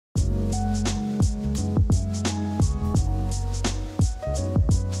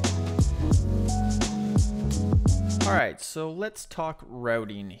All right, so let's talk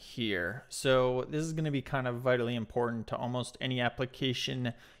routing here. So this is going to be kind of vitally important to almost any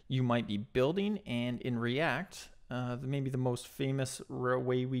application you might be building. And in React, maybe the most famous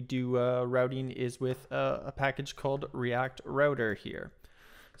way we do routing is with a package called React Router here.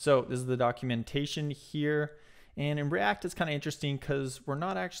 So this is the documentation here. And in React, it's kind of interesting because we're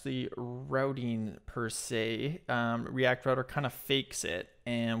not actually routing per se. React Router kind of fakes it.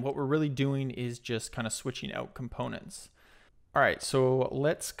 And what we're really doing is just kind of switching out components. All right, so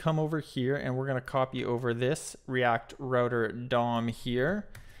let's come over here and we're going to copy over this React Router DOM here.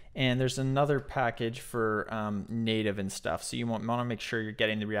 And there's another package for native and stuff. So you want to make sure you're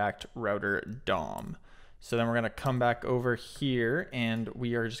getting the React Router DOM. So then we're going to come back over here and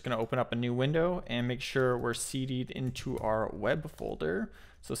we are just going to open up a new window and make sure we're CD'd into our web folder.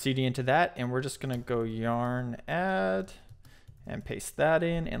 So CD into that, and we're just going to go yarn add and paste that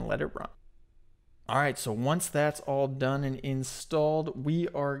in and let it run. All right, so once that's all done and installed, we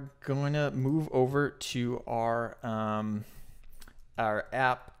are going to move over to our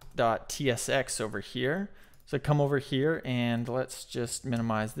app.tsx over here. So come over here and let's just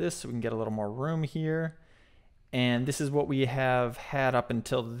minimize this so we can get a little more room here. And this is what we have had up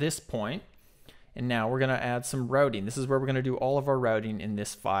until this point. And now we're going to add some routing. This is where we're going to do all of our routing in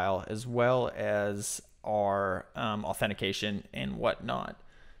this file, as well as our authentication and whatnot.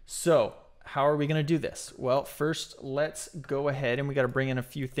 So how are we going to do this? Well, first let's go ahead and we got to bring in a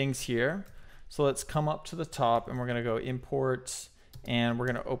few things here. So let's come up to the top and we're going to go import and we're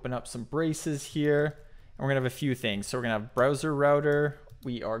going to open up some braces here. And we're going to have a few things. So we're going to have browser router.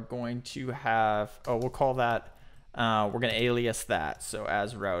 We are going to have, we'll call that, we're going to alias that, so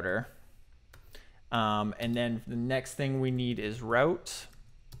as router. And then the next thing we need is route.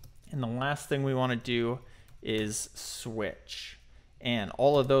 And the last thing we want to do is switch. And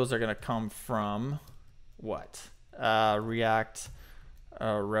all of those are going to come from what? React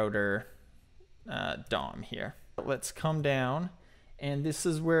Router DOM here. Let's come down. And this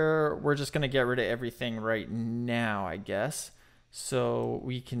is where we're just going to get rid of everything right now, I guess. So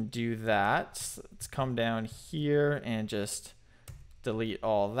we can do that. Let's come down here and just delete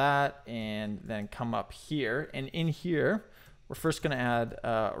all that and then come up here. And in here, we're first going to add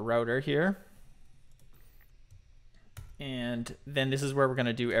a router here. And then this is where we're going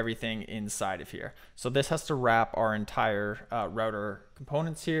to do everything inside of here. So this has to wrap our entire router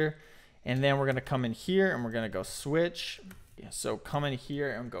components here. And then we're going to come in here and we're going to go switch. So come in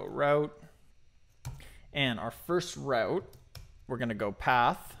here and go route. And our first route, we're going to go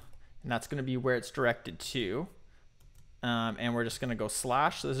path, and that's going to be where it's directed to. And we're just going to go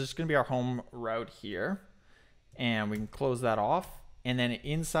slash. So this is just going to be our home route here. And we can close that off. And then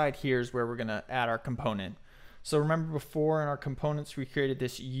inside here is where we're going to add our component. So remember before in our components, we created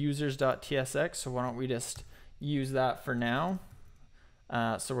this users.tsx. So why don't we just use that for now?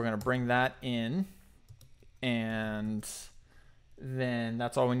 So we're going to bring that in. And then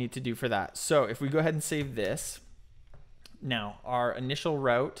that's all we need to do for that. So if we go ahead and save this, now our initial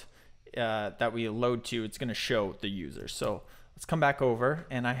route that we load to, it's going to show the user. So let's come back over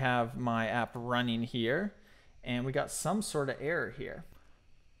and I have my app running here and we got some sort of error here.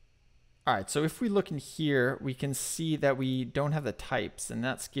 All right, so if we look in here, we can see that we don't have the types and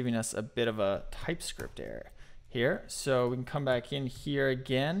that's giving us a bit of a TypeScript error here. So we can come back in here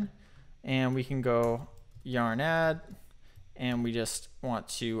again and we can go yarn add. And we just want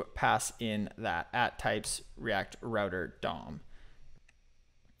to pass in that at types React Router DOM.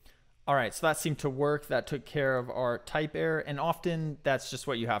 All right, so that seemed to work. That took care of our type error. And often that's just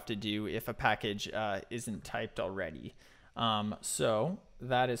what you have to do if a package isn't typed already. So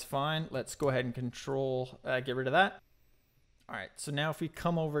that is fine. Let's go ahead and get rid of that. All right, so now if we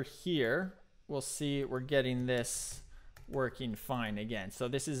come over here, we'll see we're getting this working fine again. So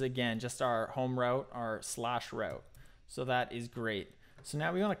this is again just our home route, our slash route. So that is great. So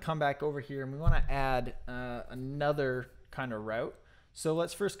now we want to come back over here and we want to add another kind of route. So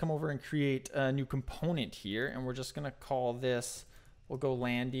let's first come over and create a new component here. And we're just going to call this, we'll go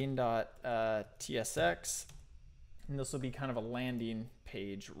landing.tsx. And this will be kind of a landing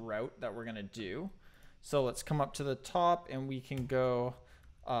page route that we're going to do. So let's come up to the top and we can go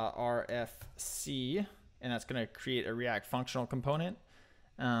RFC. And that's going to create a React functional component.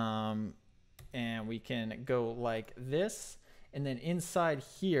 And we can go like this. And then inside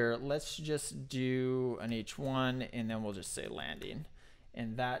here, let's just do an H1 and then we'll just say landing.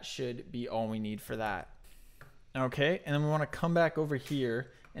 And that should be all we need for that. Okay, and then we want to come back over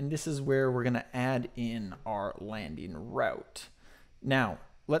here and this is where we're going to add in our landing route. Now,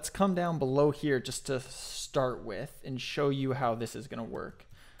 let's come down below here just to start with and show you how this is going to work.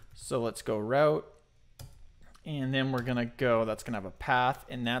 So let's go route. And then we're gonna go, that's gonna have a path,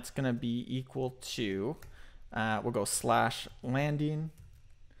 and that's gonna be equal to, we'll go slash landing.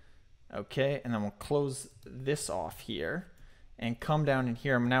 Okay, and then we'll close this off here and come down in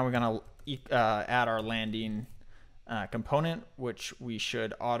here. Now we're gonna add our landing component, which we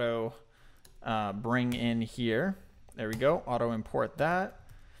should auto bring in here. There we go, auto import that.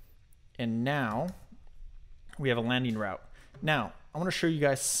 And now we have a landing route. Now, I want to show you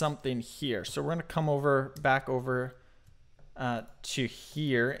guys something here. So we're going to come over, back over to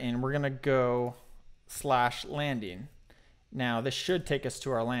here, and we're going to go slash landing. Now, this should take us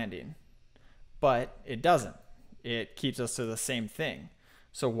to our landing, but it doesn't. It keeps us to the same thing.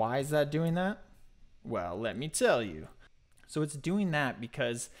 So why is that doing that? Well, let me tell you. So it's doing that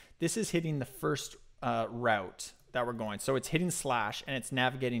because this is hitting the first route that we're going. So it's hitting slash and it's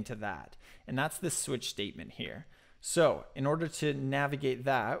navigating to that. And that's the switch statement here. So in order to navigate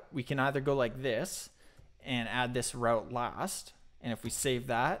that, we can either go like this and add this route last. And if we save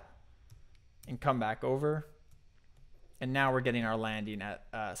that and come back over, and now we're getting our landing at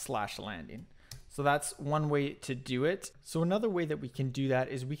slash landing. So that's one way to do it. So another way that we can do that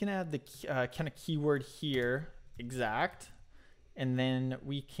is we can add the kind of keyword here, exact, and then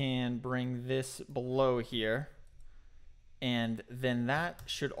we can bring this below here. And then that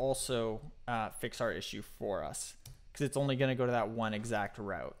should also fix our issue for us because it's only going to go to that one exact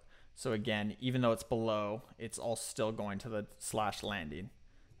route. So again, even though it's below, it's all still going to the slash landing.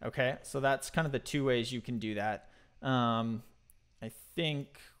 Okay, so that's kind of the two ways you can do that. I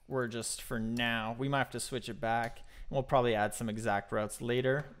think we're just, for now, we might have to switch it back. And we'll probably add some exact routes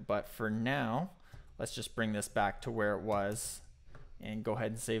later, but for now, let's just bring this back to where it was and go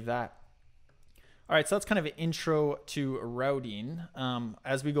ahead and save that. All right, so that's kind of an intro to routing.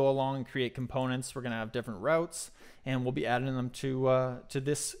 As we go along and create components, we're gonna have different routes and we'll be adding them to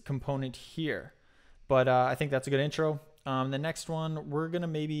this component here. But I think that's a good intro. The next one, we're gonna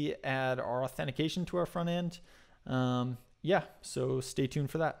maybe add our authentication to our front end. Yeah, so stay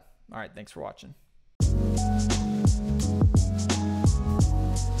tuned for that. All right, thanks for watching.